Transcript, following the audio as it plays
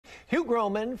Hugh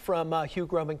Groman from Hugh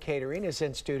Groman Catering is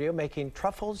in studio making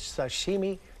Truffle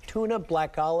Sashimi Tuna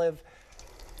Black Olive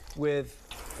with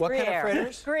what Gruyere. kind of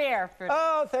fritters? Gruyere fritters.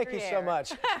 Oh, thank you so Gruyere.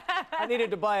 much. I needed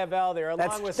to buy a vowel there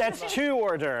along with That's two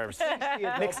hors d'oeuvres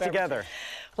mixed together.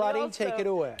 Claudine, take it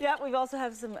away. Yeah, we also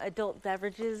have some adult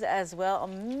beverages as well. Oh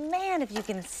man, if you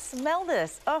can smell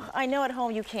this. Oh, I know at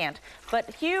home you can't.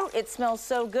 But Hugh, it smells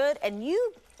so good, and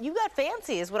you got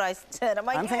fancy is what I said. I'm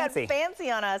like, I'm you fancy. got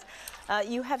fancy on us.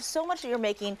 You have so much that you're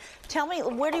making. Tell me,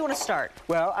 where do you want to start?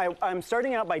 Well, I'm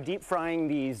starting out by deep frying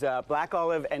these black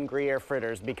olive and Gruyere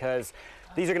fritters because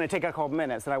these are going to take a couple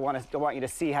minutes, and I want you to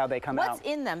see how they come out. What's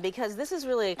in them? Because this is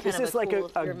really kind This of is like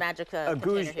cool, a your magic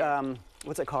gouge,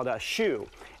 what's it called? A choux.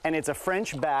 And it's a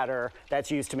French batter that's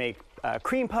used to make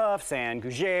cream puffs and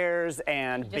gougères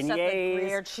and just have the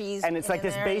Gruyere beignets. cheese And it's like in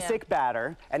this there, basic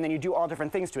batter, and then you do all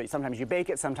different things to it. Sometimes you bake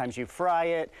it, sometimes you fry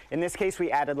it. In this case,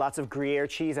 we added lots of Gruyere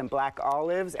cheese and black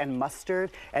olives and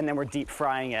mustard, and then we're deep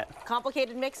frying it.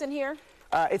 Complicated mix in here?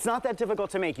 It's not that difficult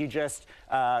to make. You just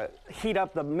heat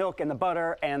up the milk and the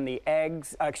butter and the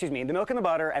eggs, the milk and the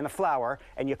butter and the flour,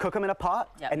 and you cook them in a pot,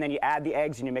 and then you add the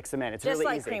eggs and you mix them in. It's just really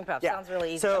like easy. Cream puff. Yeah. Sounds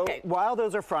really easy. So okay. while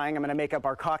those are frying, I'm going to make up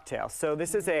our cocktail. So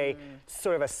this is a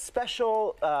sort of a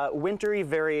special wintry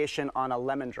variation on a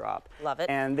lemon drop. Love it.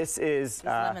 And this is,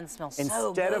 lemons smell so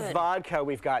instead good. of vodka,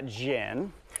 we've got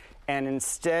gin. And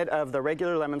instead of the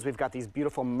regular lemons, we've got these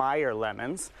beautiful Meyer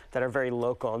lemons that are very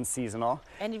local and seasonal.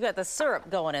 And you've got the syrup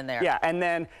going in there. Yeah, and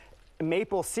then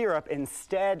maple syrup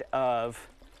instead of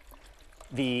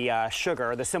the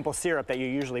sugar, the simple syrup that you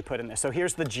usually put in there. So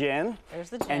here's the gin.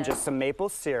 There's the gin. And just some maple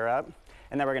syrup.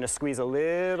 And then we're going to squeeze a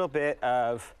little bit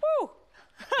of... Woo!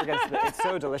 It's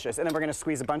so delicious. And then we're going to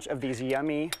squeeze a bunch of these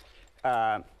yummy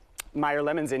Meyer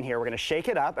lemons in here. We're going to shake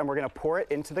it up, and we're going to pour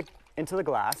it into the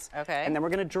glass. Okay. And then we're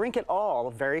going to drink it all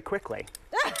very quickly.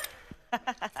 And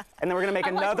then we're going to make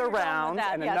another round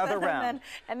and another round.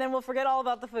 And then we'll forget all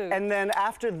about the food. And then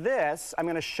after this, I'm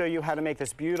going to show you how to make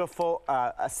this beautiful,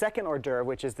 a second hors d'oeuvre,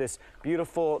 which is this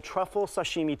beautiful truffle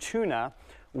sashimi tuna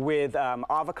with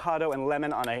avocado and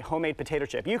lemon on a homemade potato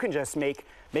chip. You can just make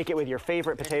it with your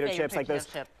favorite potato chips, like those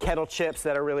kettle chips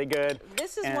that are really good.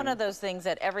 This is one of those things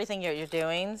that everything you're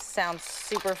doing sounds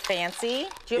super fancy.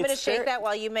 Do you want me to shake that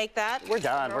while you make that? We're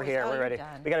done. We're here. We're ready.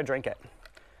 We got to drink it.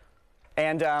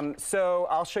 And so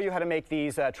I'll show you how to make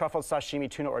these truffled sashimi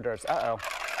tuna hors d'oeuvres. Uh-oh.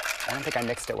 I don't think I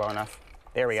mixed it well enough.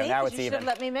 There we go. Now it's even. You should have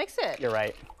let me mix it. You're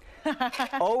right.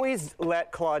 Always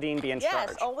let Claudine be in charge.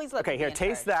 Yes, always let me be in charge. Okay, here,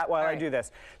 taste that while I do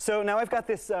this. So now I've got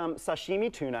this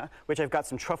sashimi tuna, which I've got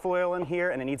some truffle oil in here,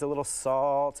 and it needs a little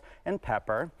salt and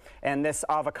pepper. And this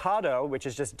avocado, which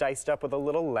is just diced up with a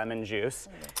little lemon juice.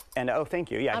 And oh,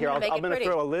 thank you. Yeah, here, I'm going to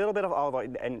throw a little bit of olive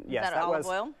oil. And yes, that was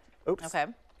olive oil? Oops. Okay.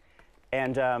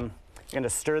 And you're going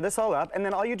to stir this all up, and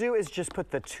then all you do is just put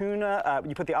the tuna,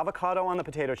 you put the avocado on the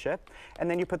potato chip,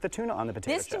 and then you put the tuna on the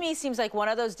potato chip. This to me seems like one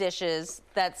of those dishes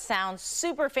that sounds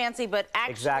super fancy, but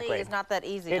actually is not that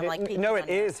easy. No, it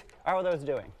is. How are those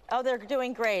doing? Oh, they're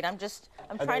doing great. I'm trying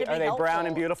to be helpful. Are they brown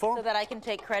and beautiful? So that I can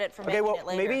take credit for making it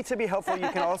later. Maybe to be helpful, you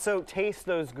can also taste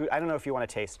those. I don't know if you want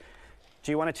to taste.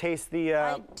 Do you want to taste the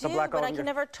black olive? But I can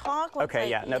never talk. Okay,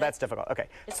 yeah, no, that's difficult. Okay,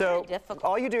 so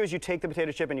all you do is you take the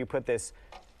potato chip and you put this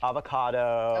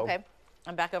avocado. Okay,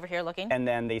 I'm back over here looking. And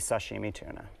then the sashimi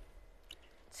tuna.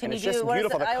 And it's just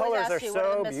beautiful. The colors are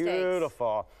so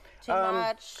beautiful. Too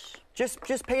much.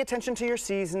 Just pay attention to your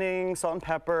seasoning, salt and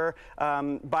pepper.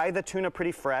 Buy the tuna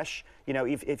pretty fresh. You know,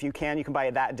 if you can buy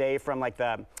it that day from like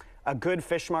a good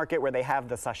fish market where they have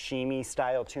the sashimi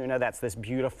style tuna. That's this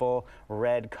beautiful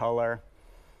red color.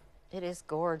 It is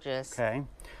gorgeous. Okay,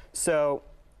 so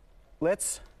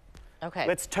let's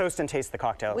toast and taste the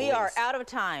cocktail. We are out of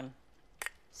time,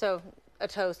 so a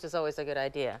toast is always a good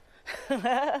idea.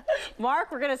 Mark,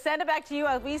 we're going to send it back to you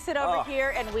as we sit over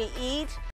here and we eat.